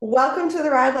Welcome to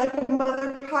the Ride Like a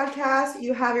Mother podcast.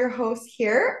 You have your hosts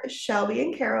here, Shelby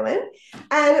and Carolyn.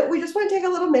 And we just want to take a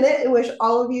little minute and wish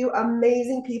all of you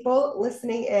amazing people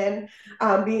listening in,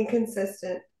 being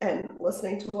consistent and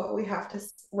listening to what we have to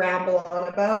ramble on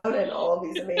about and all of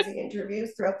these amazing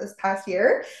interviews throughout this past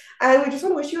year. And we just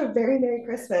want to wish you a very Merry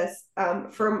Christmas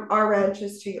from our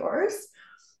ranches to yours.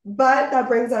 But that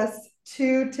brings us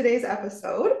to today's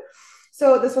episode.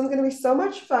 So this one's going to be so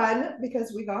much fun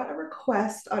because we got a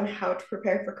request on how to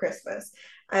prepare for Christmas.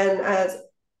 And as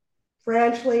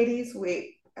ranch ladies,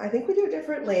 I think we do it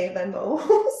differently than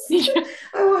most,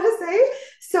 I want to say.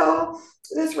 So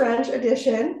this ranch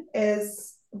edition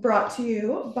is brought to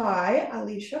you by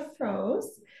Alisha Froese.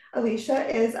 Alisha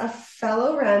is a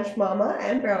fellow ranch mama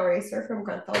and barrel racer from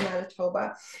Grenfell,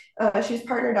 Manitoba. She's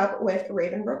partnered up with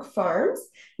Ravenbrook Farms,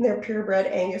 and they're purebred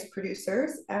Angus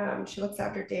producers. She looks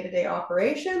after day-to-day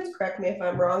operations. Correct me if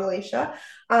I'm wrong, Alicia.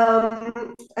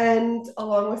 And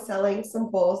along with selling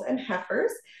some bulls and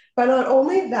heifers. But not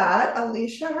only that,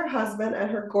 Alicia, her husband, and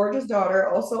her gorgeous daughter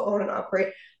also own and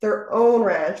operate their own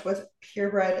ranch with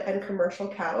purebred and commercial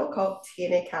cattle called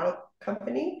TNA Cattle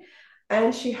Company.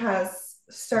 And she has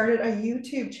started a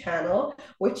YouTube channel,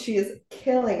 which she is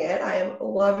killing it. I am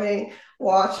loving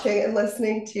watching and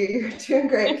listening to you. You're doing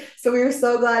great. So we are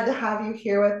so glad to have you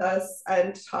here with us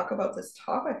and to talk about this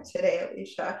topic today,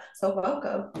 Alicia. So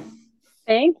welcome.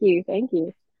 Thank you. Thank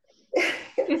you.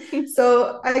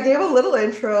 So I gave a little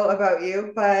intro about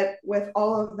you, but with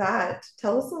all of that,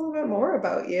 tell us a little bit more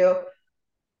about you.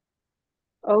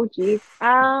 Oh, geez.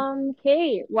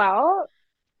 Okay. Well,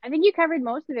 I think you covered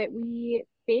most of it. We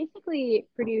basically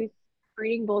produce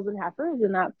breeding bulls and heifers,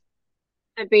 and that's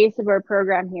the base of our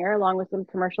program here, along with some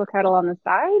commercial cattle on the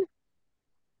side.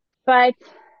 But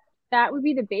that would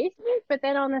be the base of it. But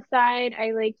then on the side,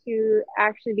 I like to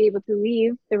actually be able to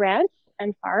leave the ranch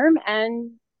and farm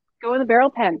and go in the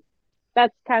barrel pen.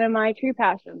 That's kind of my true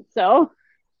passion. So,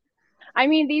 I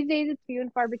mean, these days it's few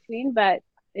and far between, but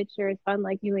it sure is fun,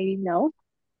 like you ladies know.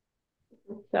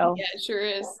 So, Yeah, it sure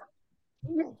is.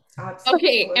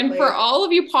 Okay, and for Absolutely. all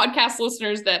of you podcast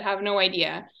listeners that have no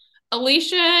idea,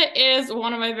 Alicia is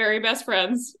one of my very best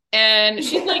friends. And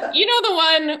she's like, you know, the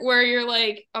one where you're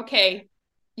like, okay,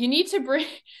 you need to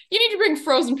bring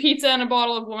frozen pizza and a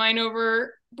bottle of wine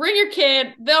over. Bring your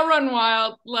kid, they'll run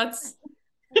wild. Let's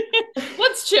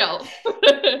chill.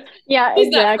 yeah,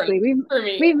 She's that friend exactly. We've for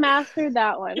me. we've mastered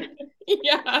that one.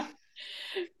 Yeah.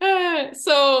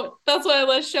 So that's why I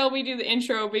let Shelby do the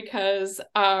intro because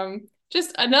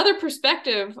just another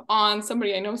perspective on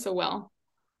somebody I know so well.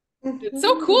 It's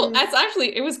so cool. That's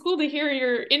actually, it was cool to hear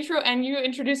your intro and you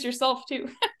introduce yourself too.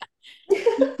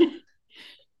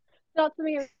 Not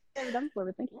something I've ever done before,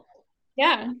 but thank you.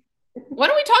 Yeah. Why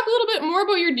don't we talk a little bit more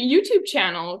about your YouTube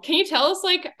channel? Can you tell us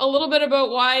like a little bit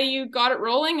about why you got it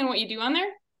rolling and what you do on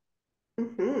there?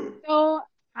 So,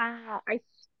 I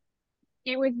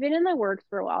it was been in the works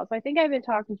for a while. So I think I've been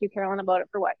talking to Carolyn about it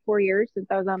for what, 4 years since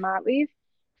I was on mat leave.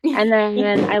 And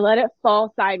then I let it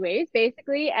fall sideways,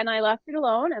 basically, and I left it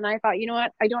alone. And I thought, you know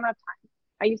what? I don't have time.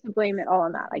 I used to blame it all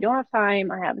on that. I don't have time.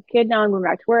 I have a kid now. I'm going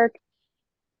back to work.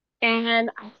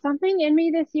 And something in me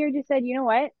this year just said, you know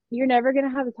what? You're never going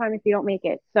to have the time if you don't make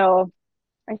it. So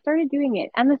I started doing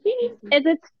it. And the thing is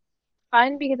it's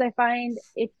fun because I find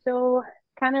it's so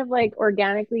kind of like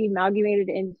organically amalgamated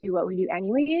into what we do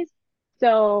anyways.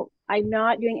 So I'm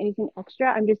not doing anything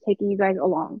extra. I'm just taking you guys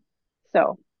along.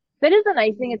 So that is the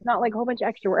nice thing. It's not like a whole bunch of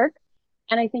extra work.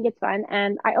 And I think it's fun.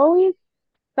 And I always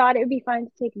thought it would be fun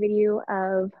to take a video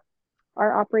of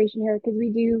our operation here because we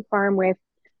do farm with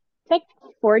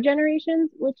technically 4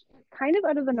 generations, which is kind of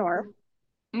out of the norm.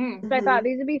 Mm. So I thought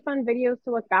these would be fun videos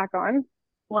to look back on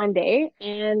one day,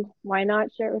 and why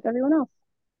not share it with everyone else?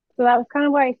 So that was kind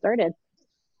of why I started.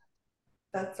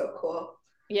 That's so cool.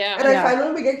 Yeah. And I Yeah. find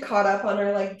when we get caught up on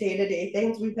our like day-to-day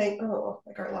things, we think, oh,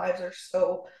 like our lives are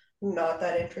so not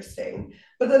that interesting.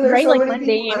 But then there's Right? so Like many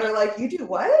people that mundane. are like, you do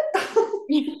what?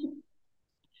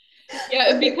 Yeah,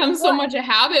 it Like, becomes so Well, much a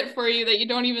habit for you that you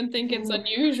don't even think it's mm,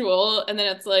 unusual. And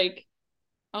then it's like,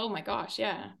 oh my gosh,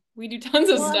 yeah, we do tons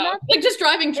of well, and stuff. that's Like just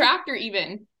driving it's tractor,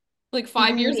 even. Like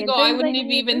 5 years exactly, ago, and I things wouldn't I have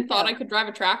didn't even even think thought of. I could drive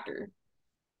a tractor.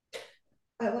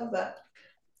 I love that.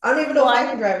 I don't even know Well, if I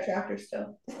can drive a tractor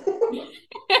still.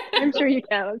 I'm sure you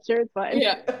can. I'm sure it's fine.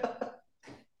 Yeah,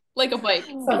 like a bike.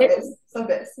 Some It, days, some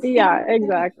days. yeah,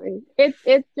 exactly.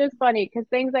 It's just funny because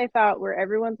things I thought were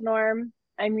everyone's norm,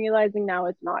 I'm realizing now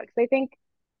it's not. Because I think,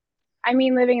 I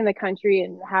mean, living in the country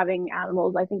and having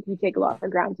animals, I think we take a lot for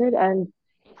granted, and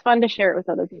it's fun to share it with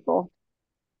other people,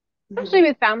 especially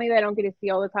with family that I don't get to see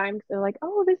all the time because they're like,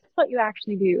 "Oh, this is what you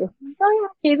actually do." I'm like, oh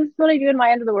yeah, okay, this is what I do in my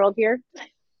end of the world here.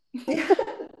 Yeah.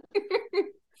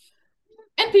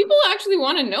 And people actually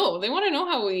want to know. They want to know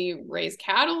how we raise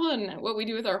cattle and what we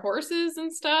do with our horses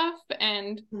and stuff.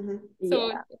 And so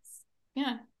Yeah, it's,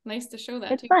 yeah, nice to show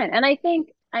that it's too. fun. And I think,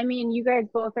 I mean, you guys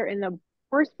both are in the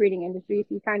horse breeding industry,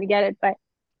 so you kind of get it, but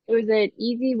it was an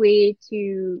easy way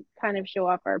to kind of show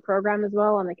off our program as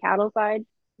well on the cattle side.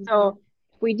 So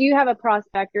if we do have a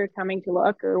prospector coming to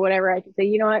look or whatever, I can say,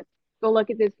 you know what, go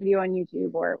look at this video on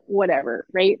YouTube or whatever,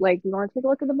 right? Like, you want to take a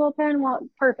look at the bullpen? Well,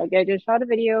 perfect. I just shot a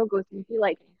video, go see if you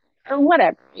like it or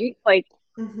whatever, right? Like,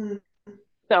 Mm-hmm.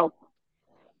 so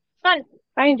fun.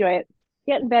 I enjoy it.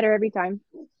 Getting better every time.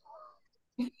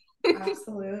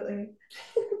 Absolutely.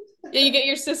 Yeah, you get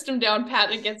your system down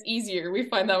pat, it gets easier. We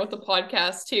find that with the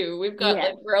podcast too. We've got Yeah.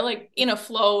 like, we're like in a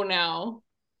flow now.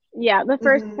 Yeah, the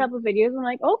first Mm-hmm. couple of videos, I'm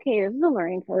like, okay, this is a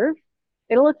learning curve.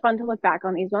 It'll look fun to look back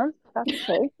on these ones. That's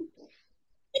okay.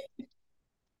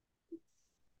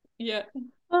 Yeah.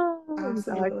 Oh,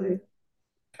 Absolutely. exactly.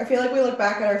 I feel like we look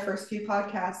back at our first few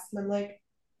podcasts and I'm like,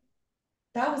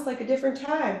 that was like a different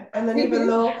time. And then even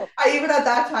though even at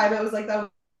that time it was like that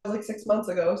was like 6 months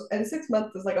ago, and 6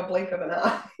 months is like a blink of an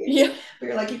eye. Yeah. But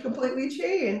you're like you completely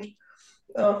changed.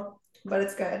 Oh, but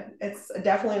it's good. It's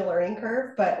definitely a learning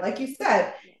curve. But like you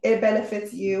said, it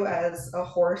benefits you as a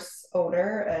horse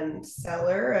owner and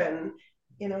seller, and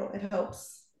it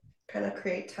helps kind of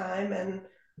create time and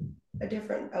a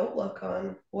different outlook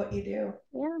on what you do.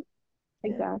 Yeah,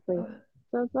 Yeah. exactly.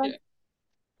 So it's fun.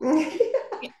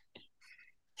 Yeah.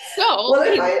 Well, So,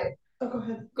 if hey, I oh, go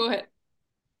ahead. go ahead.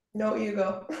 No, you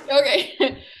go.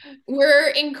 Okay. We're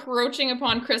encroaching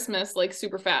upon Christmas like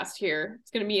super fast here.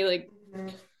 It's gonna be like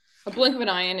a blink of an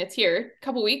eye and it's here. A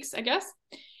couple weeks, I guess.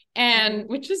 And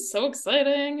Mm-hmm. which is so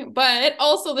exciting. But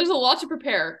also there's a lot to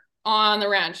prepare on the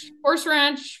ranch. Horse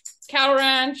ranch, cattle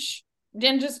ranch,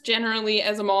 then just generally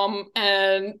as a mom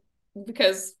and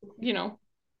because,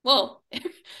 well,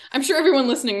 I'm sure everyone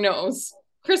listening knows.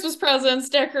 Christmas presents,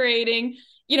 decorating,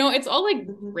 it's all like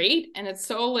Mm-hmm. great and it's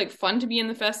so like fun to be in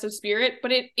the festive spirit,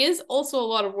 but it is also a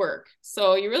lot of work.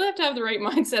 So you really have to have the right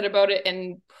mindset about it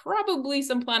and probably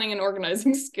some planning and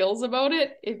organizing skills about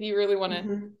it if you really want to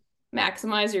Mm-hmm.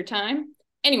 maximize your time.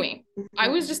 Anyway, I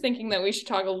was Mm-hmm. just thinking that we should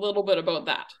talk a little bit about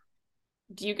that.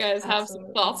 Do you guys have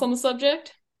some thoughts Absolutely. on the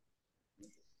subject?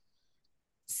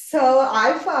 So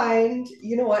I find,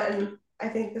 you know what, and I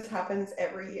think this happens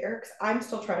every year because I'm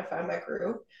still trying to find my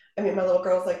groove. I mean, my little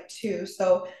girl's like 2,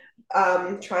 so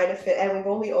trying to fit, and we've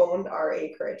only owned our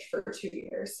acreage for 2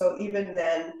 years. So even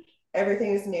then,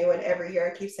 everything is new, and every year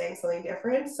I keep saying something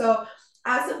different. So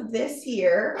as of this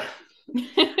year,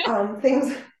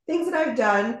 things that I've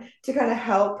done to kind of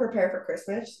help prepare for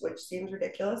Christmas, which seems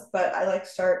ridiculous, but I like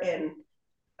start in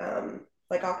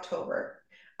like October.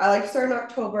 I like to start in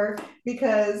October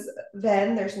because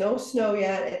then there's no snow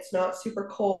yet. It's not super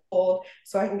cold.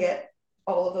 So I can get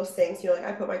all of those things. Like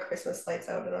I put my Christmas lights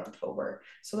out in October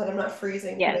so that I'm not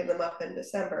freezing Yes. putting them up in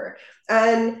December.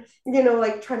 And,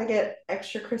 like trying to get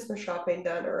extra Christmas shopping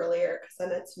done earlier because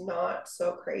then it's not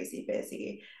so crazy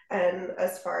busy. And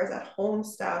as far as at home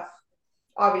stuff,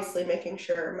 obviously making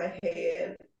sure my hay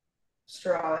and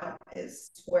straw is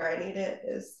where I need it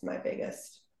is my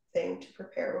biggest thing to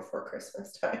prepare before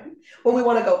Christmas time when we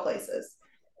want to go places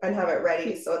and have it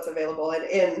ready so it's available and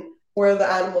in where the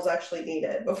animals actually need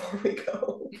it before we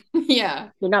go. Yeah.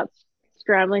 You're not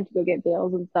scrambling to go get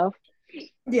bales and stuff.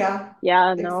 Yeah,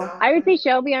 Yeah, no. I would exactly. say,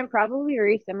 Shelby, I'm probably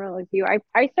very similar with you.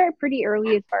 I start pretty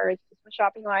early as far as Christmas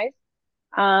shopping wise.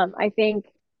 I think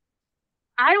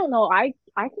I don't know. I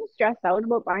can stress out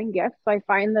about buying gifts. So I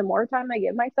find the more time I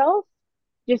give myself,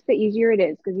 just the easier it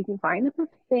is because you can find the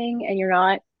perfect thing and you're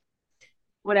not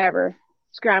whatever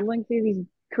scrambling through these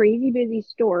crazy busy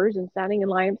stores and standing in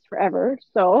lines forever.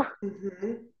 So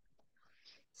Mm-hmm.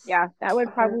 yeah, that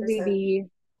would probably 100%. be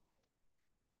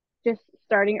just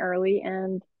starting early.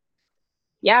 And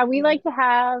yeah, we Yeah. like to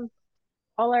have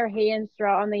all our hay and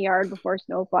straw on the yard before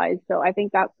snow flies. So I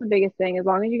think that's the biggest thing. As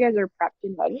long as you guys are prepped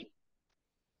and ready,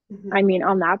 I Mm-hmm. mean,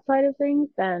 on that side of things,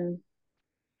 then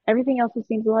everything else just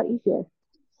seems a lot easier.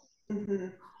 Mm-hmm.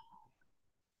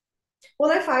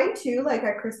 Well, I find too, like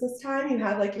at Christmas time, you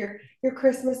have like your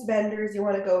Christmas vendors you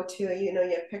want to go to. You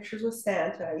have pictures with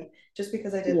Santa, just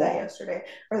because I did that Yeah. yesterday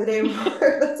or the day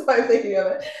before. That's why I'm thinking of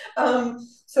it.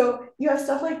 So you have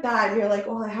stuff like that, and you're like,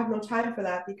 well, I have no time for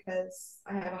that because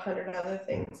I have 100 other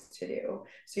things to do.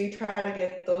 So you try to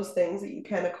get those things that you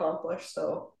can accomplish,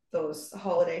 so those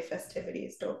holiday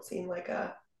festivities don't seem like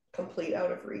a complete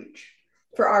out of reach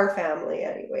for our family,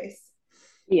 anyways.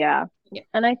 Yeah. Yeah.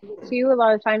 And I think too, a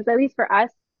lot of times, at least for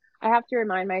us, I have to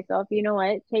remind myself, you know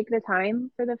what, take the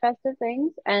time for the festive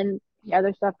things and the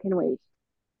other stuff can wait.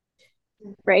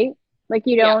 right? Like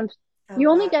you Yeah. don't, Have you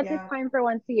only that, get this yeah. time for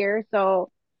once a year.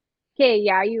 So, okay,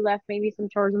 yeah, you left maybe some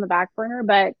chores on the back burner,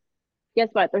 but guess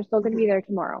what? They're still going to be Mhm. there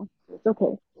tomorrow. It's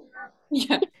okay.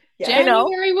 Yeah. You Yeah. know?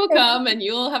 January will come and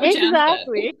you'll have a chance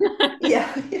Exactly. then.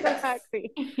 Yeah. Yes.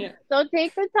 Exactly. Yeah. So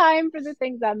take the time for the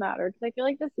things that matter. Because I feel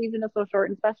like the season is so short,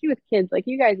 and especially with kids. Like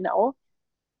you guys know.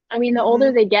 I mean, the older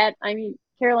Hmm. they get, I mean,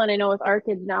 Carolyn, I know with our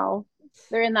kids now,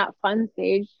 they're in that fun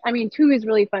stage. I mean, two is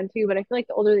really fun too, but I feel like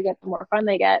the older they get, the more fun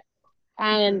they get. Hmm.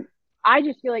 And I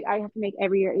just feel like I have to make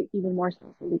every year even more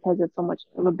special because it's so much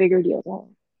of a bigger deal to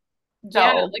them.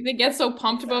 Yeah, So like they get so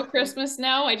pumped about Exactly. Christmas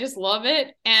now. I just love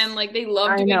it. And like they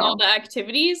love I doing all know. the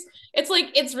activities. It's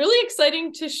like it's really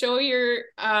exciting to show your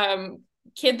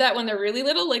kid that when they're really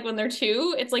little, like when they're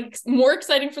two, it's like more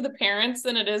exciting for the parents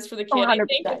than it is for the Oh, kid, I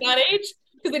think, at 100%. that age,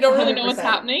 because they don't really know what's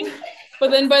 100%. happening. But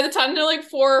then by the time they're like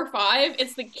 4 or 5,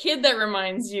 it's the kid that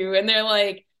reminds you, and they're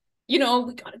like, we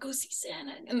gotta go see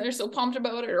Santa, and they're so pumped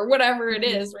about it, or whatever it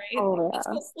is, Hmm. right? Like Oh, let's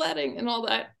yeah. go sledding and all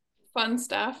that fun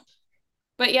stuff.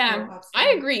 But No, yeah, I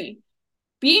absolutely. agree.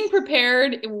 Being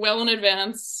prepared well in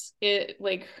advance, it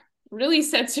like really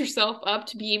sets yourself up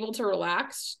to be able to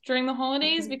relax during the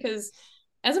holidays, Hmm. because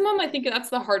as a mom, I think that's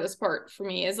the hardest part for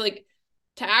me is like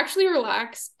to actually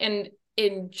relax and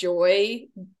enjoy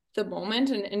the moment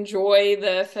and enjoy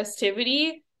the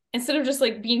festivity instead of just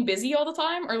like being busy all the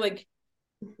time, or like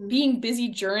Hmm. being busy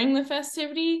during the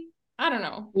festivity. I don't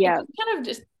know. It Yeah. kind of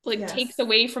just like takes Yes.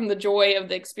 away from the joy of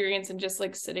the experience and just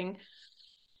like sitting,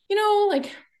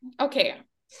 like, okay,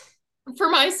 for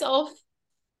myself,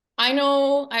 I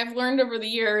know I've learned over the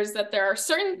years that there are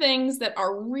certain things that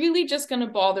are really just going to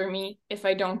bother me if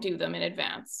I don't do them in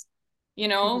advance.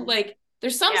 Hmm. Like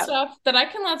there's some Yeah. stuff that I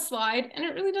can let slide and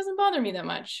it really doesn't bother me that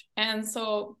much. And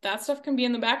so that stuff can be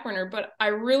in the back burner, but I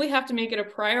really have to make it a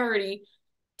priority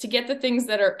to get the things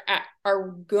that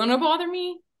are gonna bother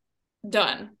me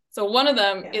done. So one of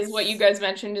them is what you Yes. guys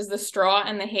mentioned, is the straw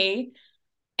and the hay,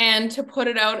 and to put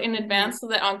it out in Hmm. advance so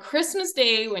that on Christmas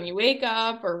Day when you wake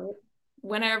up or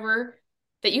whenever,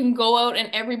 that you can go out and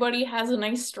everybody has a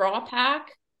nice straw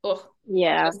pack. Oh,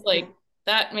 Yeah. just like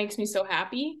that makes me so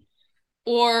happy.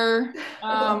 Or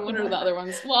I love what are the that. other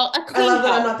ones? Well, a I clean love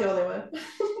that I'm house. not the only one.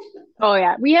 Oh,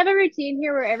 yeah. We have a routine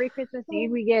here where every Christmas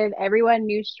Eve we give everyone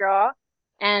new straw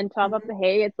and top up Hmm. the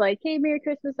hay. It's like, hey, Merry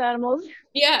Christmas, animals.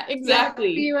 Yeah, Yeah. See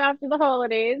exactly. you after the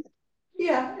holidays.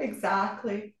 Yeah,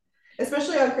 exactly.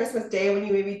 Especially on Christmas Day when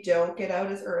you maybe don't get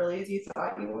out as early as you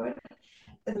thought you would.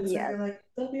 And it's like Yes. you're like,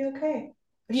 they'll be okay.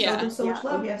 I showed them Yeah. so Yeah. much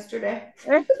love yesterday.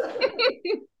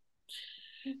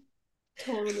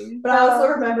 Totally. But I also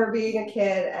Uh, remember being a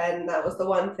kid, and that was the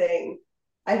one thing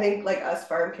I think like us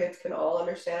farm kids can all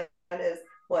understand is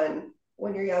when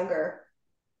you're younger,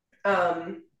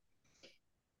 um,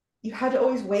 you had to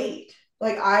always wait.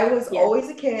 Like I was yes. always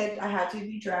a kid. I had to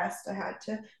be dressed. I had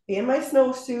to be in my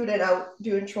snowsuit and out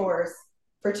doing chores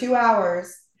for 2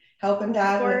 hours, helping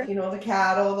dad with, Before, the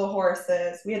cattle, the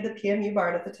horses. We had the PMU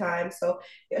barn at the time. So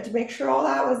you had to make sure all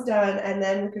that was done. And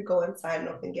then we could go inside and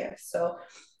open gifts. So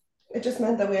it just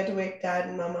meant that we had to wake dad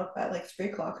and mom up at like 3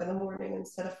 o'clock in the morning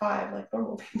instead of 5, like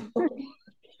normal people.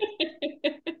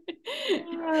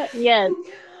 yes.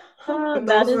 But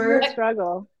That those is the were,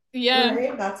 struggle. Yeah.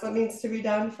 right? That's what needs to be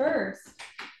done first.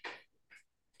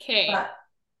 Okay. But,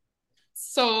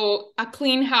 So a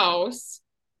clean house.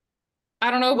 I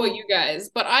don't know about you mm,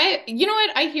 guys, but you know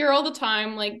what? I hear all the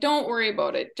time, like, don't worry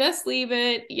about it. Just leave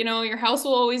it. Your house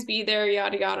will always be there,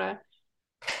 yada, yada.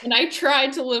 And I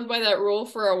tried to live by that rule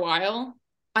for a while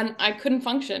and I couldn't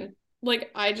function.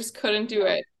 Like, I just couldn't do No.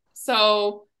 it.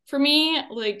 So for me,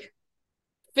 like,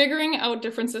 figuring out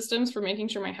different systems for making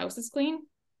sure my house is clean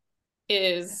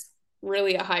is yes.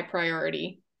 really a high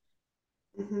priority.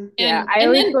 Hmm. Yeah. And I and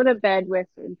always then go to bed with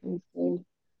certain things clean.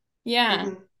 yeah,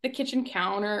 Hmm. the kitchen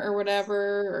counter or whatever,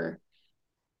 or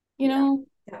you Yeah. know,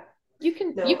 Yeah. you No,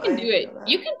 can do I it. feel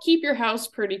You that. can keep your house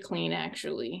pretty clean,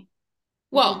 actually.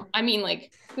 Well, Hmm. I mean,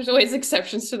 like, there's always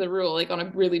exceptions to the rule, like on a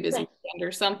really busy weekend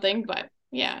or something, but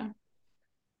yeah.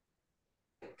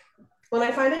 When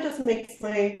I find it just makes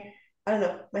I don't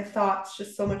know, my thoughts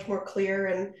just so much more clear,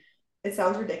 and it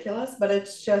sounds ridiculous, but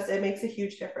it makes a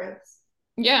huge difference.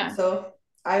 Yeah. So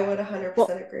I would Well,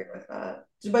 100% agree with that.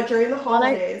 But during the well,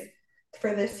 I, holidays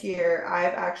for this year,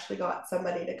 I've actually got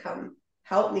somebody to come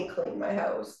help me clean my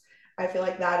house. I feel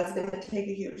like that is going to take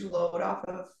a huge load off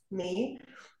of me,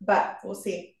 but we'll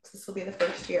see. This will be the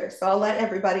first year. So I'll let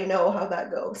everybody know how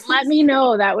that goes. let me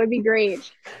know. That would be great.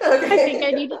 I think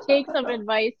I Okay. need to take some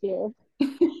advice here.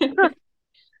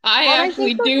 I Well, I think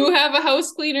actually those do have a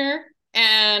house cleaner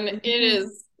and it Mhm.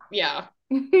 is, yeah.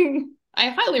 I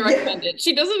highly recommend it.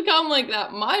 She doesn't come like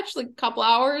that much, like a couple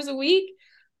hours a week,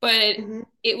 but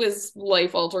it was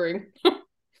life altering.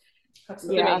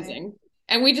 Absolutely. Amazing.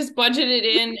 And we just budget it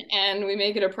in and we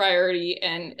make it a priority,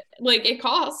 and like it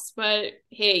costs, but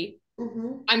hey,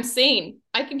 I'm sane.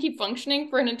 I can keep functioning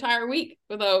for an entire week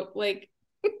without like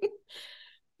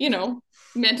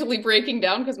mentally breaking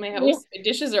down because my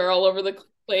dishes are all over the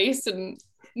place and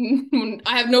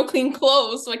I have no clean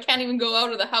clothes, so I can't even go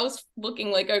out of the house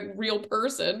looking like a real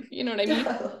person. You know what I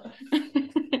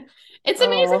mean? It's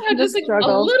amazing how just like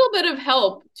a little bit of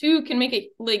help too can make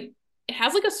it like it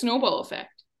has like a snowball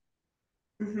effect.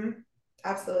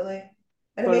 Absolutely.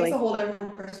 And it makes a whole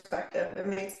different perspective. It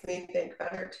makes me think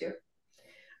better too.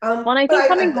 Well, I think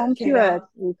coming home to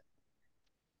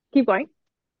keep going.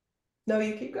 No,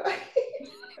 you keep going.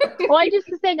 Well, I just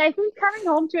was saying, I think coming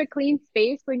home to a clean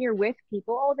space when you're with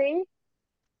people all day,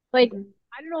 like,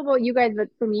 I don't know about you guys, but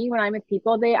for me, when I'm with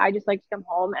people all day, I just like to come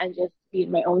home and just be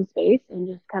in my own space and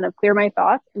just kind of clear my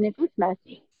thoughts. And if it's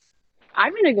messy,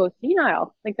 I'm going to go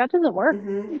senile. Like, that doesn't work.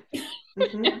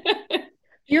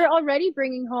 You're already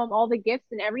bringing home all the gifts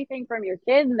and everything from your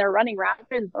kids, and they're running rapid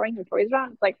and throwing their toys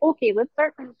around. It's like, okay, let's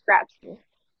start from scratch.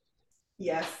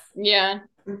 Yes. Yeah.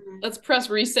 Let's press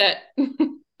reset.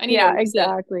 I need a reset.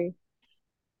 Exactly.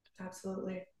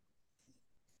 Absolutely.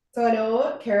 So I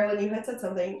know, Carolyn, you had said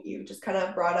something. You just kind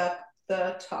of brought up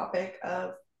the topic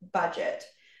of budget.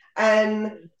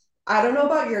 And I don't know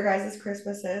about your guys'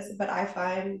 Christmases, but I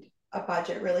find a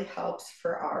budget really helps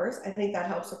for ours. I think that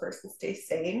helps a person stay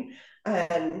sane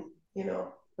and,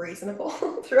 reasonable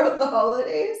throughout the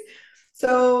holidays.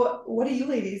 So what do you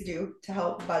ladies do to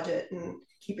help budget and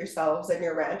keep yourselves and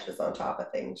your ranches on top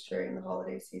of things during the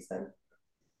holiday season?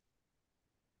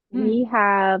 We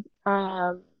have,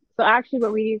 so actually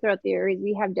what we do throughout the year is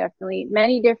we have definitely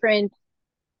many different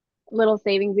little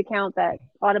savings accounts that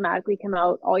automatically come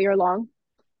out all year long.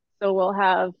 So we'll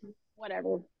have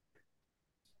whatever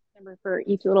number for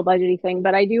each little budgety thing,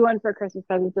 but I do one for Christmas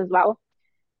presents as well.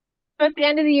 So at the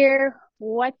end of the year,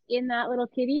 what's in that little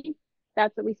kitty?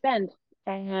 That's what we spend.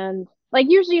 And like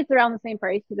usually it's around the same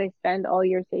price because I spend all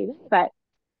year saving, but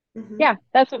yeah,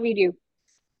 that's what we do.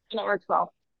 And it works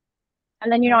well.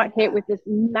 And then you're not hit with this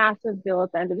massive bill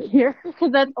at the end of the year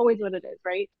because that's always what it is,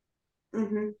 right?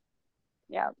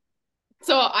 Yeah.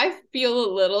 So I feel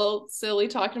a little silly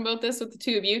talking about this with the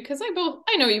two of you because I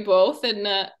know you both, and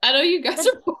I know you guys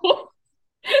are both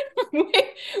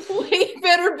way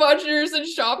better budgeters and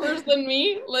shoppers than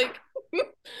me. Like,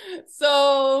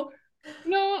 so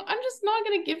no, I'm just not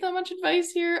gonna give that much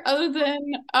advice here, other than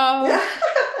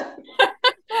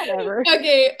whatever.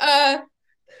 Okay.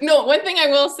 No, one thing I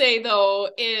will say though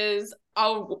is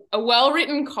a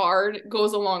well-written card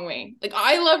goes a long way. Like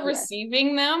I love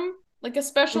receiving them. Like a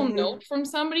special note from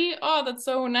somebody. Oh, that's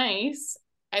so nice.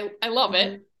 I love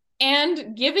it.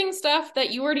 And giving stuff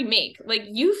that you already make. Like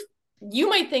you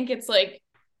might think it's like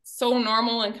so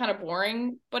normal and kind of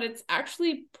boring, but it's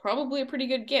actually probably a pretty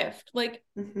good gift. Like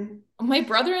my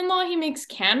brother-in-law, he makes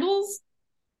candles,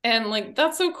 and like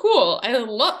that's so cool. I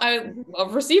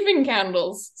love receiving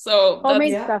candles. So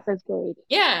homemade stuff is great.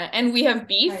 Yeah, and we have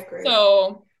beef,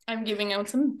 so I'm giving out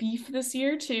some beef this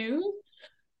year too.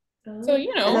 So,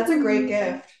 and that's a great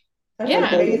gift. That's an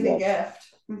amazing gift.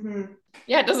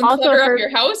 Yeah, it doesn't clutter up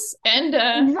your house and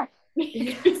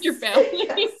your family.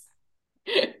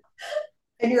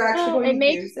 And you're actually going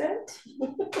to use it.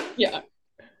 Yeah.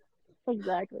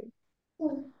 Exactly.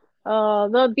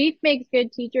 The beef makes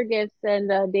good teacher gifts and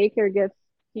daycare gifts,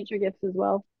 teacher gifts as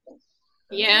well.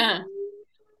 Yeah.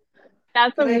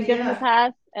 That's what we've done in the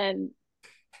past, and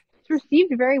it's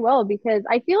received very well because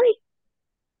I feel like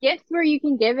gifts where you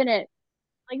can give in it,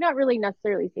 like not really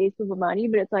necessarily saves people money,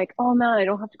 but it's like, oh man, I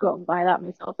don't have to go out and buy that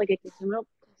myself, like a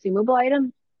consumable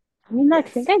item. I mean, I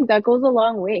think that goes a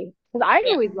long way because I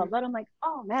always love that. I'm like,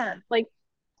 oh man, like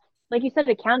you said,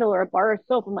 a candle or a bar of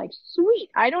soap. I'm like, sweet,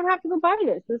 I don't have to go buy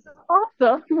this. This is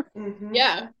awesome.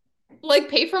 Yeah, like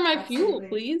pay for my fuel,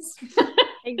 please.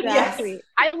 Exactly. Yes.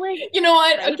 I like. You know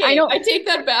what? Right? Okay, I take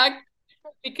that back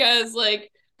because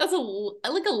like that's I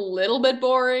like a little bit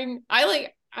boring. I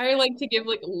like to give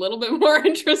like a little bit more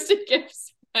interesting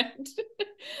gifts. But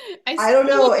I don't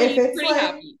know if it's like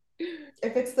happy.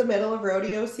 If it's the middle of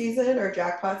rodeo season or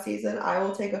jackpot season, I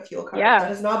will take a fuel card.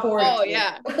 That is not boring. Oh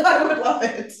yeah, I would love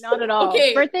it. Not at all.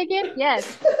 Okay, birthday gift,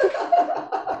 yes.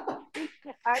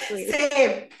 Exactly.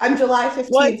 Same. I'm July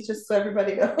 15th, just so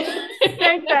everybody knows.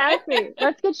 Exactly.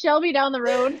 Let's get Shelby down the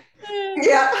road.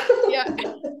 Yeah.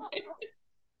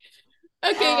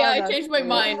 Okay, I changed my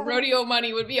mind. Rodeo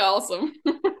money would be awesome.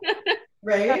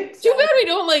 Right? Too bad we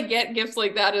don't like get gifts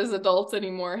like that as adults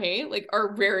anymore, hey? Like,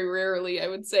 or very rarely, I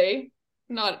would say.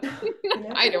 Not,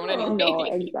 I don't anyway. No,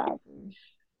 exactly.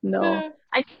 No.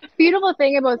 I think the beautiful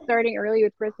thing about starting early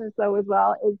with Christmas though as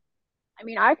well is, I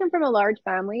mean, I come from a large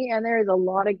family and there is a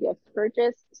lot of gifts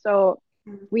purchased. So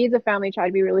we as a family try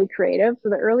to be really creative. So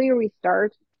the earlier we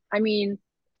start, I mean,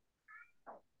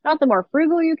 not the more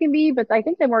frugal you can be, but I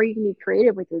think the more you can be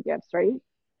creative with your gifts, right?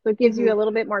 So it gives you a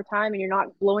little bit more time and you're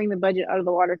not blowing the budget out of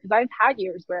the water. Because I've had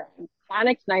years where I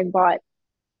panicked and I bought,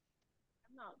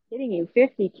 I'm not kidding you,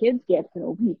 50 kids gifts in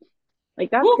a week. Like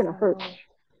that's gonna hurt.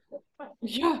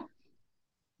 Yeah.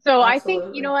 So I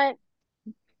think, you know Absolutely.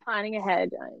 what? Planning ahead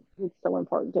is so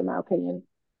important in my opinion.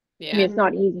 I mean, Yeah. it's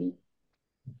not easy.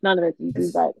 None of it's easy,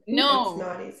 It's but it's No.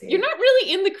 not You're easy. not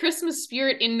really in the Christmas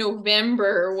spirit in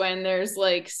November when there's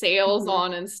like sales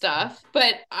on and stuff.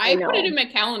 But I I put it in know. my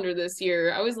calendar this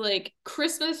year. I was like,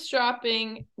 Christmas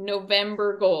shopping,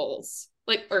 November goals.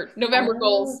 Like, or November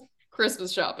goals, Oh,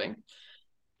 Christmas shopping,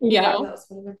 you Yeah. yeah, know? that was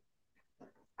one of them.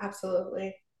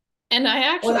 Absolutely. And I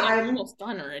Well, actually am I'm almost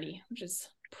done already, which is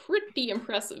pretty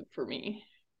impressive for me.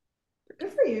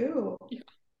 good for you. Yeah.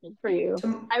 Good for you.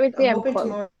 Tom- I would say I'm I'm hoping close.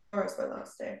 tomorrow is my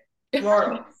last day.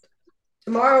 Tomorrow.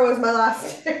 Tomorrow is my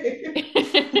last day.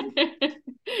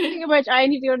 Speaking of which, I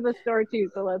need to go to the store too,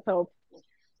 so let's hope.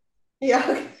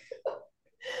 Yeah.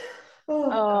 Oh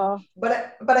gosh. Oh,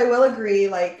 But I will agree,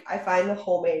 like I find the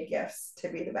homemade gifts to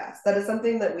be the best. That is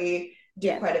something that we do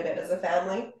yes. quite a bit as a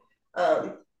family.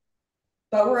 Um,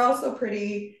 but we're also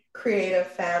pretty creative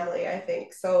family, I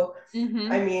think. So I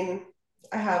Mm-hmm. mean,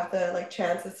 I have the like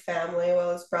Chance's family.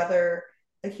 Well, his brother,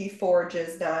 like he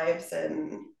forges knives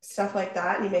and stuff like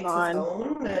that, and he Come makes his on.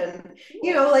 own, and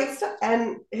Cool. like stuff.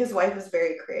 And his wife is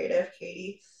very creative,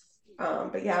 Katie.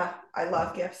 But yeah, I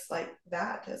love gifts like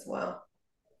that as well.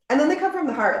 And then they come from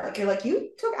the heart. Like you're like, you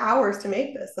took hours to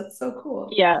make this. That's so cool.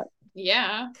 Yeah.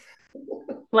 Yeah.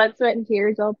 Blood, sweat, and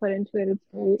tears all put into it. It's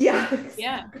great. Yeah,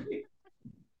 Yeah. exactly.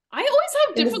 I always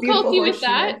have In this beautiful difficulty with horseshoe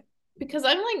that mug. because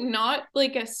I'm like not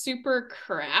like a super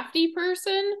crafty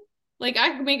person. Like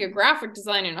I could make a graphic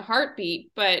design in a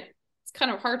heartbeat, but it's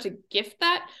kind of hard to gift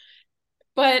that.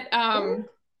 But Yeah.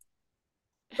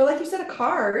 But like you said, a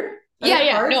card. And yeah, a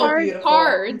yeah, cards are no, Cards. beautiful.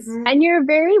 cards. Hmm. And you're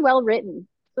very well written.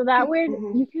 So that would,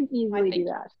 Hmm. you could I easily do think.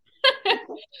 that.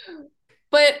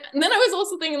 But then I was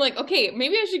also thinking like, okay,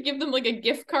 maybe I should give them like a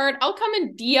gift card. I'll come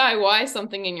and DIY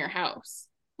something in your house.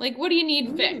 Like, what do you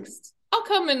need Mm, fixed? I'll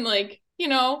come and like,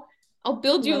 I'll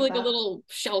build you love like a that. little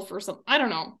shelf or something. I don't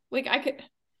know. Like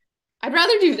I'd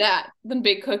rather do that than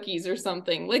bake cookies or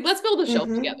something. Like, let's build a shelf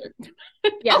Hmm. together.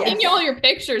 I'll Yeah. email Yes. your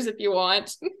pictures if you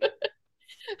want.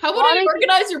 How about Well, and I I think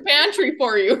organize your pantry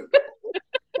for you?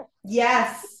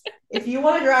 Yes. If you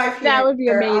want to drive that here, would be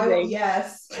I will. amazing.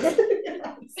 Yes.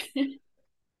 Yes.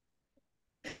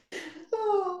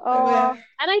 Oh, I Oh, wish.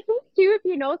 and I think too, if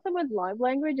you know someone's love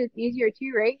language, it's easier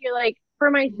too, right? You're like, for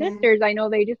my Hmm. sisters, I know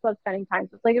they just love spending time.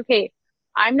 So it's like, okay,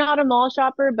 I'm not a mall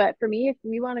shopper, but for me, if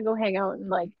we want to go hang out and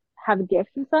like have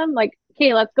gifts and some, like,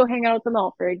 okay, let's go hang out at the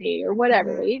mall for a day or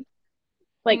whatever, Hmm. right?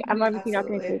 Like, I'm Mm-hmm. obviously not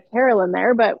going to Absolutely. take Carolyn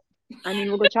there, but I mean,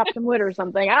 we'll go chop some wood or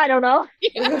something. I don't know.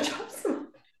 We Yeah. go chop some.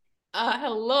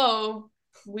 Hello.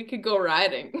 We could go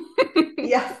riding.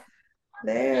 Yes.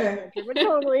 No There. adventure, but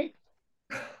totally.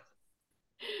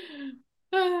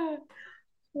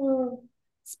 Oh,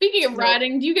 Speaking of no,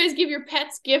 riding, do you guys give your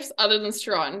pets gifts other than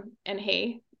straw and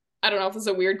hay? I don't know if it's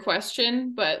a weird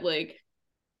question, but like,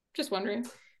 just wondering.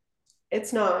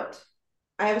 it's not.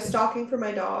 I have a stocking for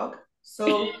my dog,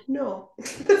 so no.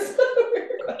 That's not a weird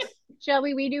question.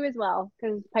 Shelby, we do as well,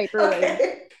 because Piper was,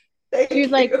 Okay. she was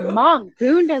Thank like, you. Mom,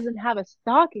 Boone doesn't have a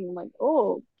stocking. I'm like,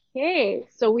 oh, okay.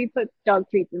 So we put dog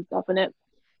treats and stuff in it.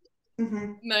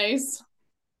 Hmm. Nice.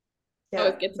 I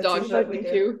always Yeah, get the that's dog usually But what we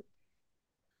something do. too.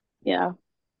 yeah,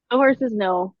 the horses,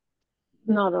 no,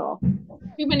 not at all.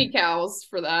 Too many cows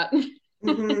for that.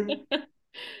 Hmm.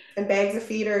 And bags of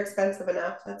feed are expensive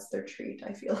enough. That's their treat,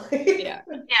 I feel like. Yeah.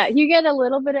 Yeah, you get a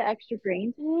little bit of extra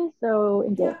grain today, so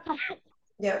enjoy. Yeah.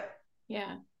 Yeah,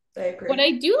 Yeah. I What agree.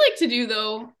 I do like to do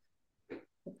though,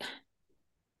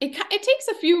 it takes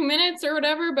a few minutes or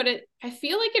whatever, but I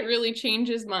feel like it really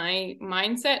changes my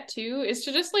mindset too, is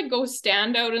to just like go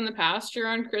stand out in the pasture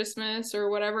on Christmas or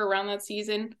whatever around that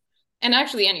season. And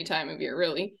actually any time of year,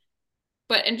 really.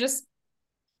 But and just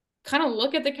kind of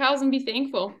look at the cows and be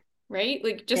thankful, right?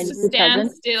 Like just to And be stand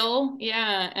present. still,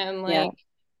 yeah, and Yeah, like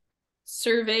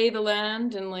survey the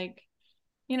land and like,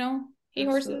 hey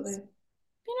horses, Absolutely.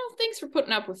 thanks for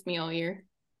putting up with me all year.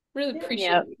 Really Yeah. appreciate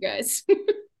yeah. you guys. I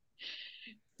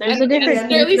There's a don't At the difference end,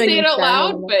 between necessarily when say you're it out standing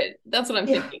loud, in but that's what I'm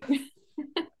yeah. thinking.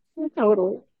 it.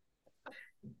 Totally.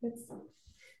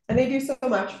 And they do so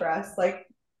much for us. Like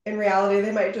in reality,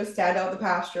 they might just stand out the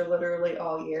pasture literally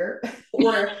all year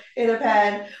or in a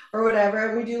pen or whatever.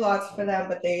 And we do lots for them,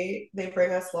 but they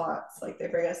bring us lots. Like they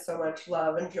bring us so much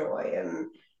love and joy and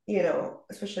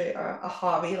especially a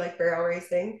hobby like barrel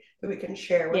racing that we can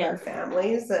share with our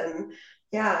families. And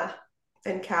yeah,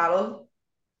 and cattle,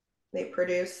 they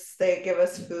give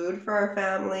us food for our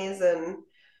families. And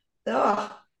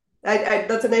oh,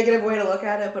 that's a negative way to look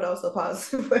at it, but also a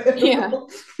positive way. Yeah.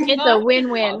 It's a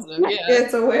win-win. Yeah.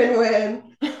 It's a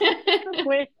win-win.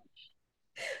 I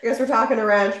guess we're talking to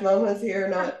ranch mamas here,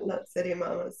 not city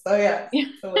mamas. So yeah,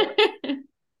 it's a win.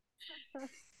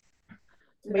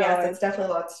 But yes, it's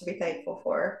definitely lots to be thankful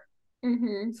for.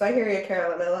 Mm-hmm. So I hear you,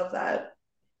 Carolyn. I love that.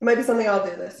 It might be something I'll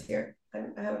do this year. I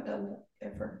haven't done that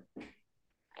ever.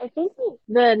 I think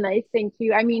the nice thing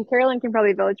too, I mean, Carolyn can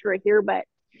probably vouch for it here, but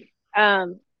I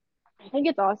think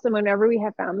it's awesome whenever we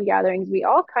have family gatherings, we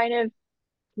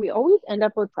always end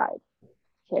up outside,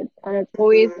 kids, and it's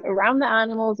always around the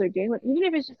animals or doing what, even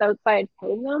if it's just outside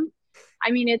petting them. I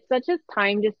mean, it's such a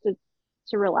time just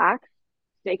to relax,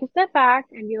 take a step back,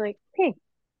 and be like, hey,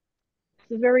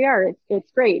 this is where we are.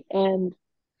 It's great, and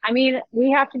I mean,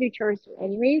 we have to do chores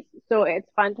anyways, so it's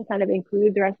fun to kind of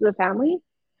include the rest of the family.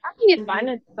 I think it's fun.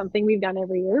 It's something we've done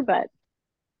every year, but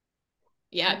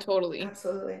yeah, totally,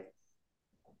 absolutely.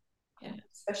 Yeah,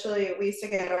 especially we used to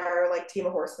get our like team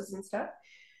of horses and stuff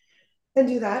and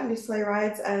do that and do sleigh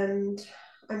rides. And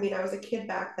I mean, I was a kid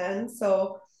back then,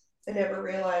 so I never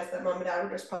realized that mom and dad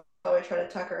were just probably trying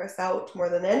to tucker us out more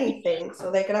than anything so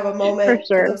they could have a moment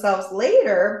to themselves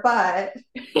later. But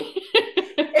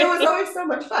it was always so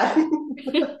much fun.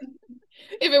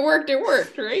 If it worked, it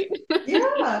worked, right?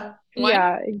 Yeah.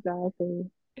 Yeah,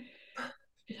 exactly.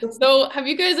 So have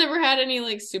you guys ever had any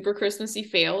like super Christmassy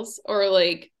fails or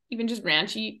like even just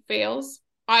ranchy fails?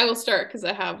 I will start because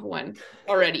I have one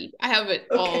already. I have it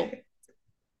all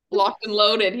locked and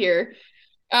loaded here.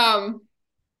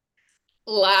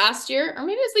 Last year, or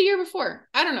maybe it was the year before,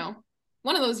 I don't know.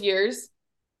 One of those years,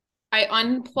 I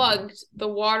unplugged the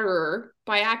waterer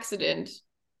by accident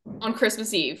on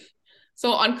Christmas Eve.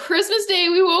 So on Christmas Day,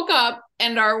 we woke up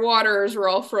and our waterers were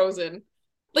all frozen.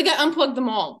 Like I unplugged them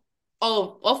all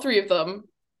three of them,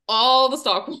 all the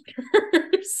stock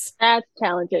waters. That's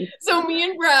talented. So me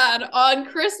and Brad on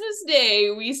Christmas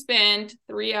Day, we spent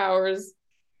 3 hours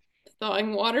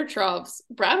thawing water troughs.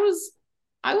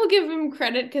 I will give him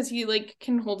credit because he like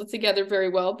can hold it together very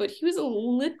well, but he was a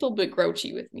little bit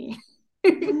grouchy with me.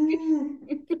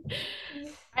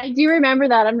 I do remember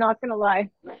that. I'm not gonna lie.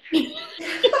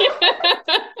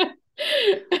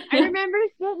 I remember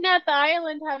sitting at the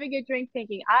island having a drink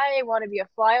thinking, I want to be a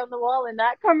fly on the wall in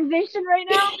that conversation right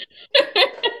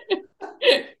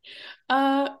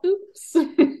now. Oops.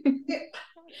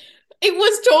 It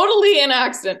was totally an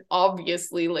accident,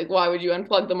 obviously. Like, why would you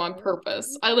unplug them on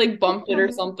purpose? I like bumped it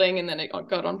or something and then it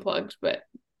got unplugged,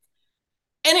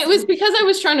 and it was because I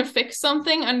was trying to fix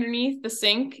something underneath the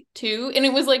sink too. And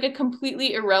it was like a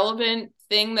completely irrelevant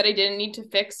thing that I didn't need to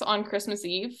fix on Christmas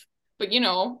Eve. But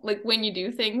like when you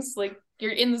do things, like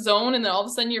you're in the zone and then all of a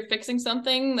sudden you're fixing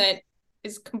something that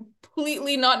is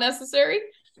completely not necessary.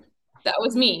 That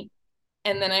was me.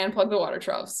 And then I unplugged the water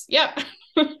troughs. Yeah.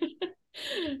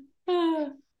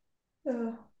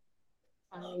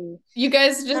 You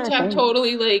guys just have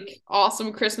totally like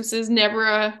awesome Christmases. Never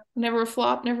a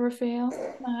flop, never a fail.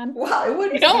 Come on. Well, I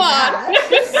wouldn't Come on. I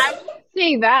wouldn't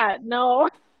say that, no.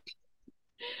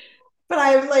 But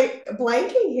I'm like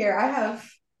blanking here. I have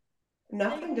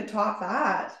nothing to top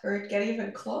that or get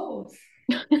even close.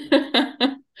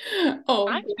 I'm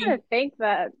trying to think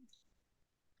that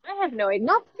I have no idea.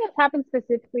 Nothing that's happened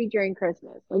specifically during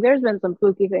Christmas. Like there's been some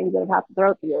fluky things that have happened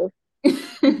throughout the year.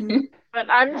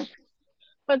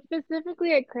 But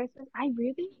specifically at Christmas, I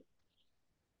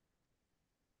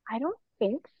don't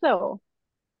think so.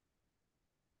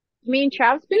 I mean,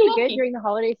 Trav's pretty good during the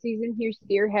holiday season. He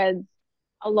spearheads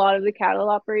a lot of the cattle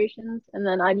operations, and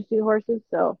then I just do the horses.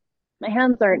 So my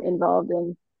hands aren't involved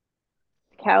in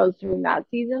cows during that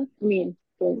season. I mean,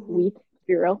 during wheat, to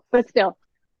be real, but still.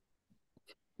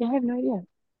 Yeah, I have no idea.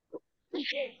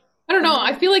 I don't know.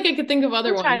 I feel like I could think of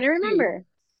other ones. I'm trying to remember.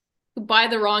 Buy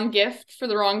the wrong gift for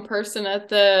the wrong person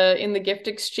in the gift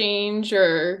exchange,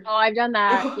 or I've done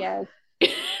that. Yes.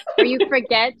 Or you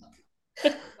forget.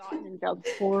 And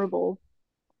that's horrible.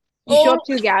 You show up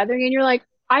to a gathering and you're like,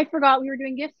 I forgot we were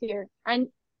doing gifts here, and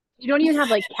you don't even have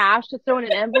like cash to throw in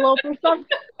an envelope or something.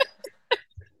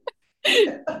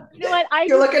 You know what?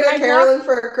 You're looking at Carolyn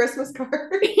for a Christmas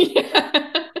card.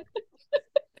 Yeah.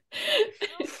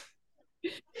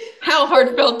 How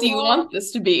heartfelt do you want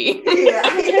this to be?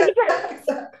 Yeah,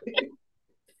 exactly.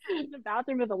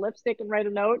 bathroom with a lipstick and write a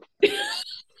note.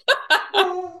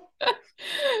 Oh,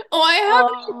 Oh, I have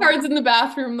written Oh, cards in the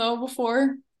bathroom though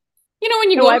before. You know,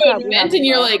 when you no, go to I an probably event have as and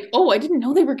you're well. like, oh, I didn't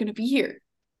know they were going to be here.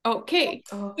 Okay.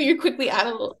 oh, So you quickly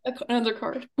add another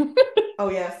card. oh,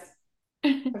 yes.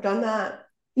 I've done that.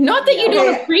 Not that Yeah. you don't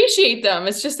Okay. appreciate them.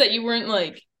 It's just that you weren't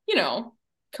like,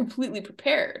 completely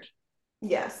prepared.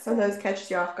 Yes. Sometimes catches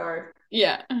you off guard.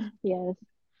 Yeah. Yes.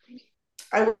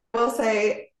 I will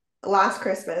say last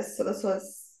Christmas, so this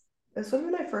was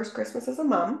my first Christmas as a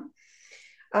mom.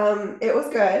 It was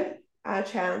good.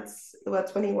 Chance,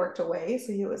 that's when he worked away,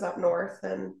 so he was up north,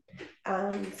 and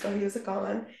so he was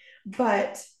gone.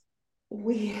 But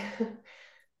we,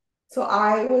 so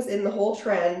I was in the whole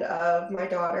trend of my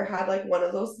daughter had like one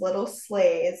of those little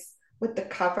sleighs with the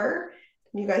cover.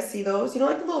 You guys see those?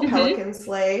 Like the little Hmm. pelican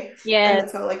sleigh, and Yes.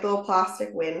 it's got like the little plastic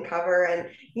wind cover, and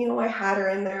I had her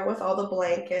in there with all the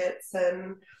blankets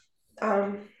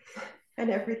um and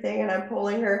everything, and I'm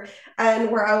pulling her, and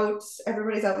we're out,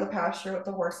 everybody's out in the pasture with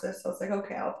the horses, so it's like,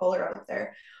 okay, I'll pull her out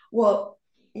there. Well,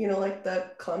 like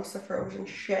the clumps of frozen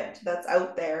shit that's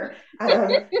out there, and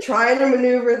I'm trying to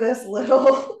maneuver this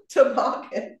little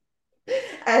toboggan,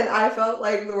 and I felt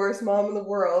like the worst mom in the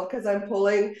world because I'm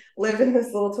pulling Liv in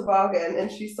this little toboggan, and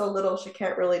she's so little she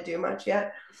can't really do much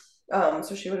yet.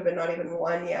 So she would have been not even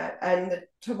one yet, and the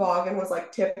toboggan was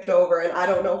like tipped over, and I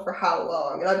don't know for how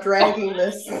long, and I'm dragging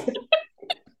this.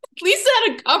 At least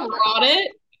it had a cover on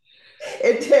it.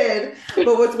 It did.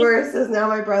 But what's worse is now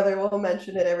my brother will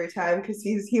mention it every time because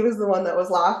he was the one that was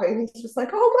laughing. He's just like,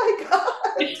 oh my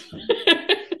God.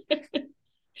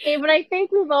 Hey, but I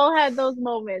think we've all had those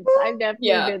moments. I've definitely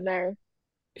Yeah. been there.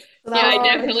 So Yeah, that I was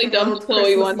my definitely dumped failed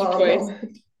Chloe Christmas once or mom twice.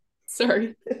 moment.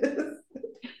 Sorry.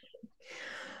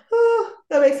 Oh,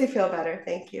 that makes me feel better.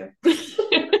 Thank you.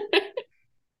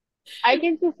 I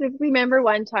can specifically remember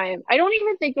one time. I don't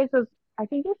even think this was, I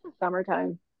think this was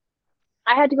summertime.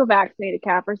 I had to go vaccinate a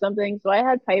calf or something. So I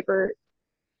had Piper.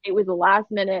 It was the last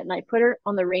minute and I put her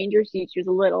on the ranger seat. She was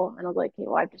little. And I was like, hey,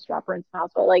 well, I have to strap her in some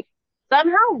house. But like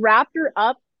somehow wrapped her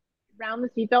up around the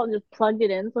seatbelt and just plugged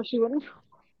it in so she wouldn't.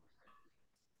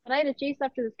 And I had to chase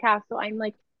after this calf. So I'm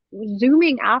like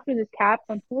zooming after this calf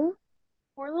on her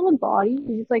poor little body.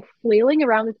 He's just like flailing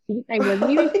around the seat. I wasn't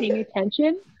even paying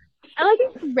attention. I like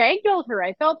ragdolled her.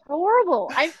 I felt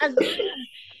horrible. I think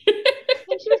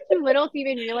she was too little to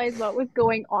even realize what was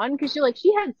going on because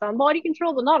she had some body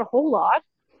control, but not a whole lot.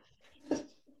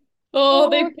 Oh,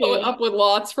 they Oh, put okay. up with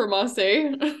lots from us,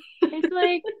 eh? It's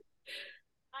like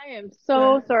I am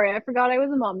so Yeah. sorry. I forgot I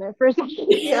was a mom there for a second.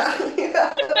 Yeah.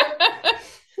 Yeah.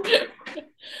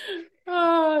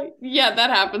 Yeah, that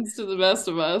happens to the best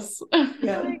of us.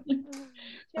 Yeah. Like,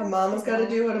 A just mama's got to no.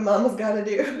 do what a mama's got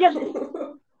to Yeah,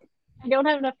 do. I don't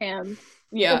have enough hands. So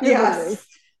Yeah. here's what it is.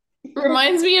 Yes.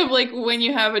 Reminds me of like when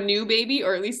you have a new baby,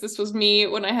 or at least this was me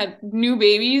when I had new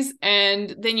babies,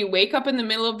 and then you wake up in the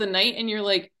middle of the night and you're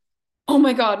like, oh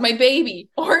my God, my baby.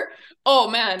 Or, oh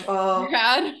man, Oh.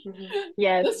 Brad, Mhm.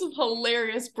 Yes. this is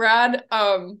hilarious. Brad,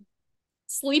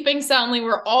 sleeping soundly,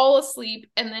 we're all asleep,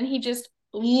 and then he just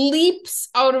leaps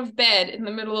out of bed in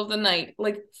the middle of the night,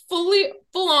 like full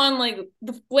on, like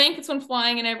the blankets went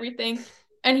flying and everything.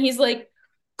 And he's like,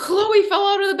 Chloe fell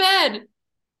out of the bed.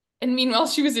 And meanwhile,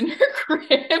 she was in her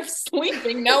crib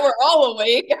sleeping. Now we're all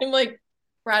awake. I'm like,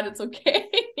 Brad, it's okay.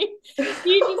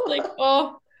 He just like,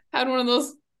 oh, had one of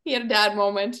those. He had a dad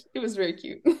moment. It was very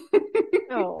cute. That's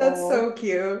Oh, so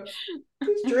cute.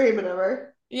 He's dreaming of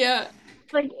her. Yeah,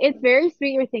 like it's very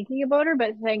sweet you're thinking about her,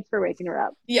 but thanks for waking her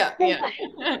up. yeah, yeah.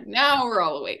 Now we're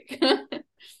all awake.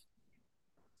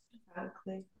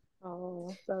 Exactly.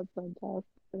 Oh, that's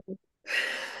fantastic.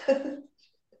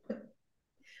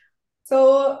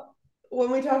 So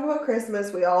when we talk about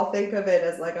Christmas, we all think of it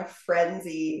as like a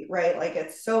frenzy, right? Like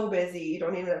it's so busy, you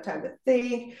don't even have time to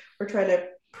think. We're trying to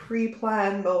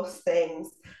pre-plan most things.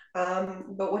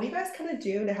 But what do you guys kind of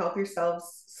do to help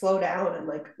yourselves slow down and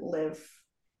like live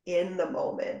in the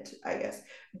moment, I guess,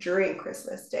 during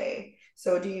Christmas Day?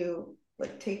 So do you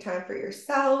like take time for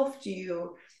yourself? Do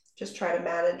you just try to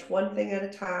manage one thing at a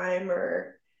time,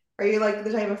 or are you like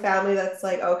the type of family that's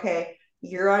like, okay,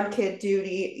 you're on kid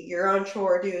duty, you're on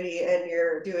chore duty, and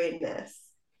you're doing this?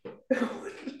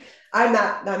 I'm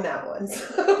that one.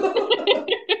 So.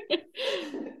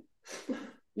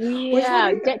 Which one are Yeah,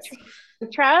 you guys?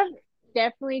 Trav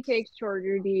definitely takes charge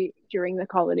during the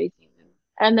holiday season.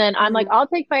 And then I'm like, Mm-hmm. I'll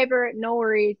take Piper, no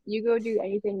worries. You go do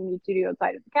anything you need to do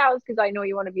outside of the cows because I know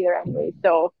you want to be there anyway.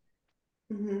 So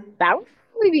Mm-hmm. that would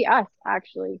probably be us,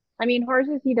 actually. I mean,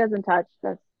 horses he doesn't touch.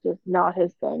 That's just not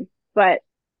his thing. But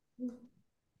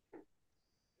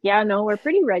yeah, no, we're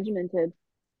pretty regimented.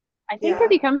 I think if Yeah.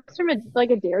 he comes from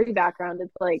a dairy background,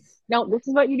 it's like, no, this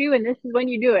is what you do and this is when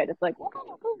you do it. It's like, "Oh,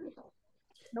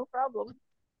 no problem."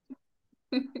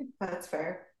 That's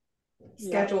fair. Yeah.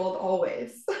 Scheduled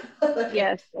always.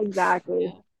 Yes,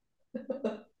 exactly. Yeah.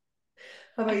 How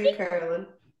I about you, think, Carolyn?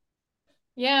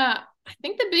 yeah, I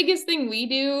think the biggest thing we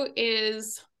do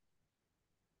is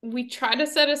we try to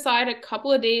set aside a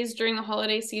couple of days during the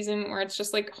holiday season where it's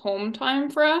just like home time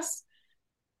for us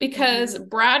because Mm-hmm.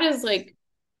 Brad is like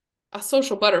a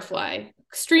social butterfly,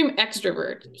 extreme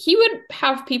extrovert. He would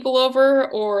have people over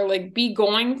or like be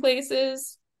going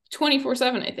places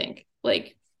 24/7, I think.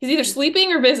 Like he's either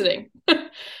sleeping or visiting.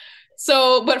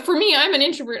 So, but for me, I'm an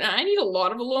introvert and I need a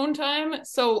lot of alone time.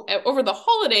 So, over the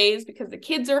holidays, because the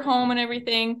kids are home and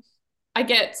everything, I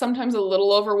get sometimes a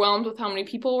little overwhelmed with how many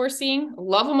people we're seeing.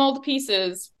 Love them all to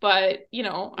pieces, but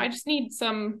I just need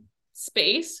some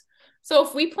space. So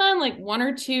if we plan like 1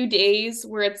 or 2 days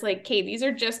where it's like, okay, these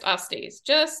are just us days,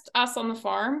 just us on the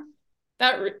farm,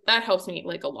 that helps me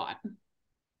like a lot.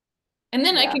 And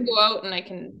then I Yeah. can go out and I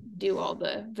can do all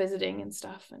the visiting and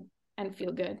stuff and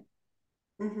feel good.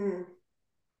 Mm-hmm.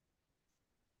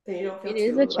 Then you don't It feel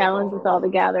is a too like challenge with all the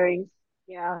overwhelmed. gatherings.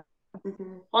 Yeah.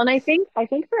 Mm-hmm. Well, and I think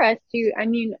for us too, I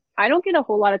mean, I don't get a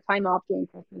whole lot of time off during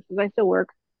Christmas because I still work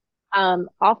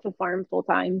off the farm full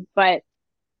time, but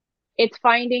it's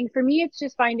finding for me it's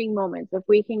just finding moments. If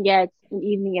we can get an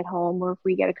evening at home or if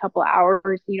we get a couple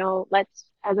hours, let's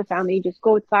as a family just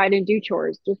go outside and do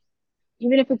chores. Just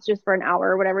even if it's just for an hour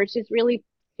or whatever, it's just really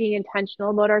being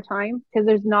intentional about our time because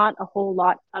there's not a whole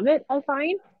lot of it, I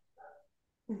find.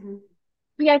 Mm-hmm.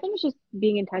 But yeah, I think it's just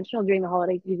being intentional during the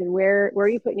holiday season. Where are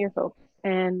you putting your focus?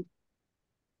 And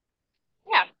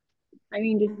yeah, I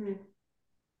mean, just Mm-hmm.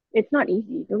 it's not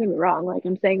easy. Don't get me wrong. Like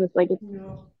I'm saying this like it's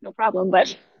No. no problem,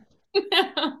 but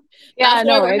That's yeah, why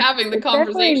no, we're it's having the it's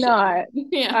definitely conversation. not.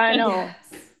 Yeah. I know.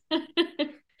 Yes.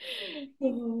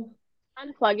 Mm-hmm.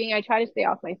 Unplugging, I try to stay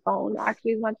off my phone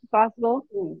actually as much as possible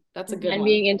Ooh, that's a good and Mm-hmm.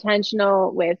 being one.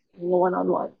 intentional with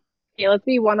one-on-one. Okay, let's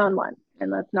be one-on-one and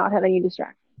let's not have any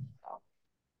distractions. So,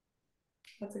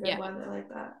 That's a good Yeah. one. I like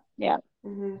that. yeah.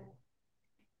 Mm-hmm.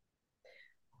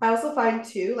 I also find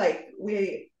too, like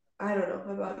I don't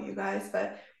know about you guys,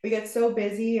 but we get so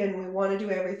busy and we want to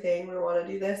do everything. We want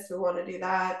to do this, we want to do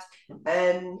that.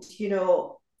 And,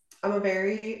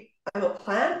 I'm a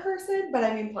plan person, but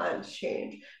I mean, plans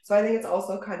change. So I think it's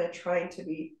also kind of trying to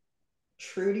be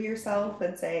true to yourself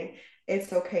and saying,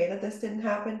 it's okay that this didn't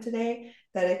happen today,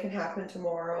 that it can happen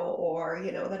tomorrow, or,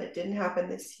 that it didn't happen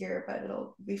this year, but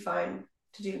it'll be fine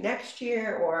to do next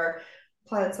year or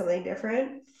plan something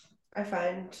different. I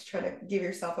find trying to give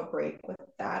yourself a break with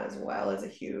that as well is a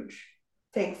huge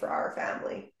thing for our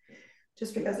family.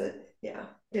 Just because Yeah. it, yeah,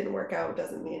 didn't work out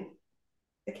doesn't mean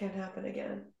it can't happen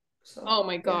again. So, Oh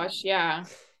my yeah. gosh, yeah.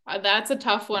 That's a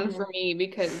tough one Mm-hmm. for me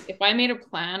because if I made a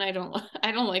plan, I don't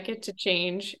I don't like it to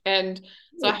change. And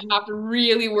so I Mm-hmm. have to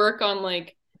really work on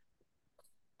like,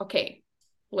 okay,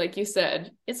 like you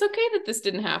said, it's okay that this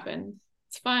didn't happen.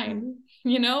 It's fine.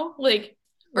 Mm-hmm. Like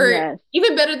or Yes.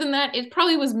 even better than that, it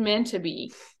probably was meant to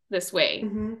be this way.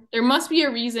 Mm-hmm. There must be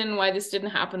a reason why this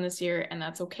didn't happen this year, and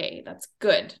that's okay. That's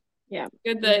good. Yeah.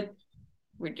 Good Mm-hmm. that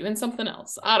we're doing something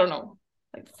else. I don't know,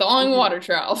 like thawing Mm-hmm. water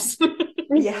troughs.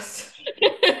 Yes.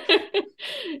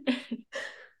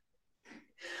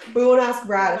 We won't ask We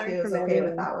Brad if he learn was from okay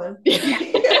with everyone. that one.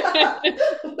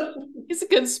 Yeah. He's a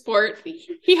good sport.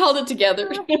 He held it together.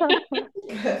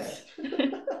 Good.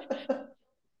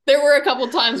 There were a couple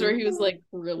times where he was like,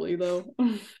 really though?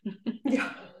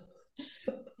 Yeah.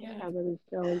 Yeah. Yeah, that is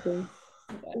challenging.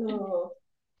 Oh.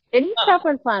 It is tough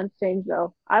when plans change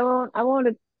though. I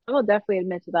will definitely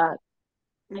admit to that.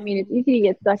 I mean, Mm-hmm. it's easy to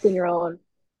get stuck in your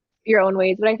own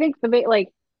ways, but I think like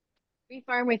we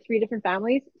farm with three different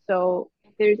families, so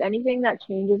if there's anything that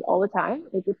changes all the time,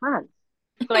 it's your plans.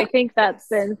 So I think that's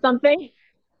Yes. been something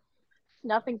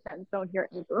nothing set in stone here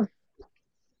ever.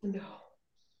 No.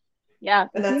 Yeah,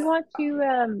 And if you that's want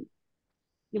to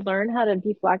you learn how to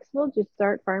be flexible, just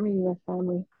start farming with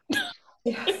family.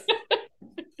 yes.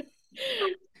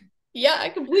 Yeah, I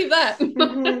can believe that.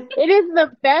 Mm-hmm. It is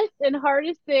the best and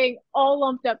hardest thing all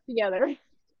lumped up together.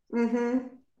 Mm-hmm.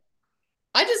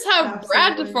 I just have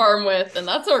Brad to Absolutely. farm with, and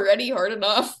that's already hard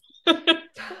enough.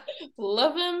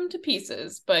 Love him to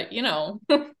pieces, but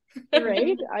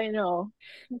Right? I know.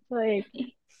 It's like if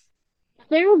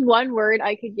there was one word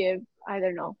I could give, I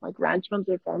don't know, like ranch runs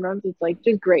or farm runs, it's like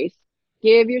just grace.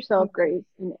 Give yourself Mm-hmm. grace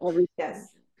in every situation. Yes.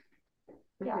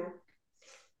 Yeah. Mm-hmm.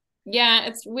 yeah,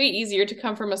 it's way easier to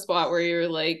come from a spot where you're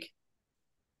like,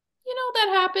 that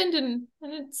happened and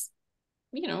it's,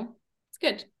 it's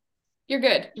good. You're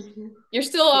good. Mm-hmm. You're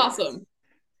still Yes. awesome.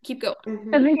 keep going.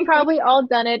 Because we've probably all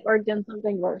done it or done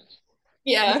something worse.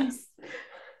 Yeah. Yes.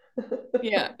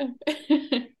 Yeah. I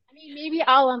mean, maybe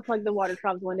I'll unplug the water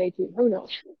troughs one day too. Who knows?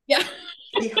 Yeah.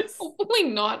 Yes. Hopefully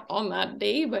not on that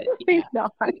day, but Please yeah.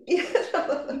 not.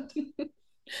 Yeah.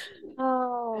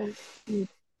 Oh.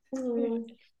 Mm.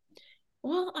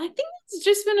 Well, I think it's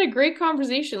just been a great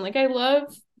conversation. Like I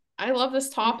love this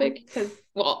topic Mhm. because,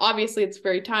 well, obviously it's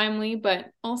very timely,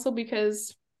 but also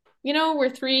because, we're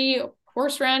three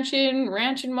horse ranching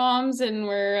moms, and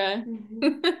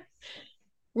Mhm.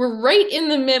 we're right in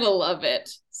the middle of it.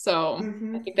 So I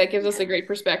Mhm. think that gives us a great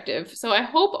perspective. So I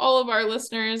hope all of our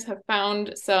listeners have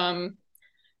found some,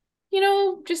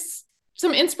 just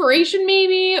some inspiration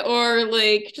maybe, or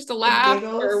like just a Some laugh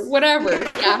or giggles. whatever.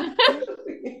 Yeah.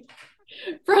 Yeah.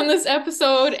 From this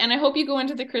episode. And I hope you go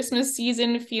into the Christmas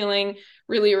season feeling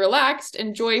really relaxed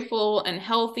and joyful and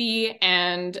healthy,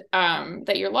 and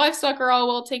that your livestock are all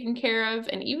well taken care of.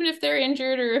 And even if they're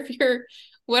injured, or if you're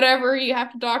whatever, you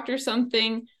have to doctor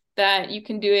something, that you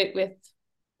can do it with,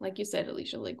 like you said,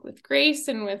 Alisha, like with grace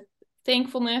and with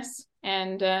thankfulness.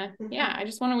 And yeah, Mhm. I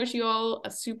just want to wish you all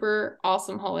a super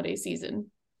awesome holiday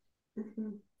season.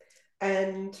 Mhm.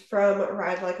 And from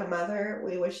Ride Like a Mother,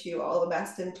 we wish you all the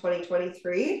best in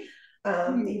 2023,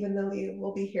 even though you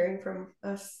will be hearing from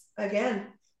us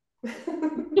again.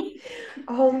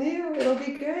 All new, it'll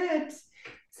be good.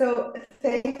 So,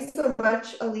 thanks so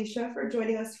much, Alisha, for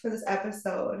joining us for this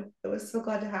episode. It was so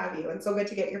glad to have you and so good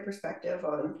to get your perspective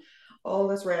on all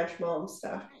this ranch mom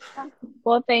stuff.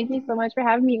 Well, thank you so much for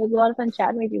having me. It was a lot of fun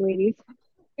chatting with you, ladies.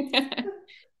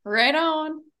 Right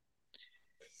on.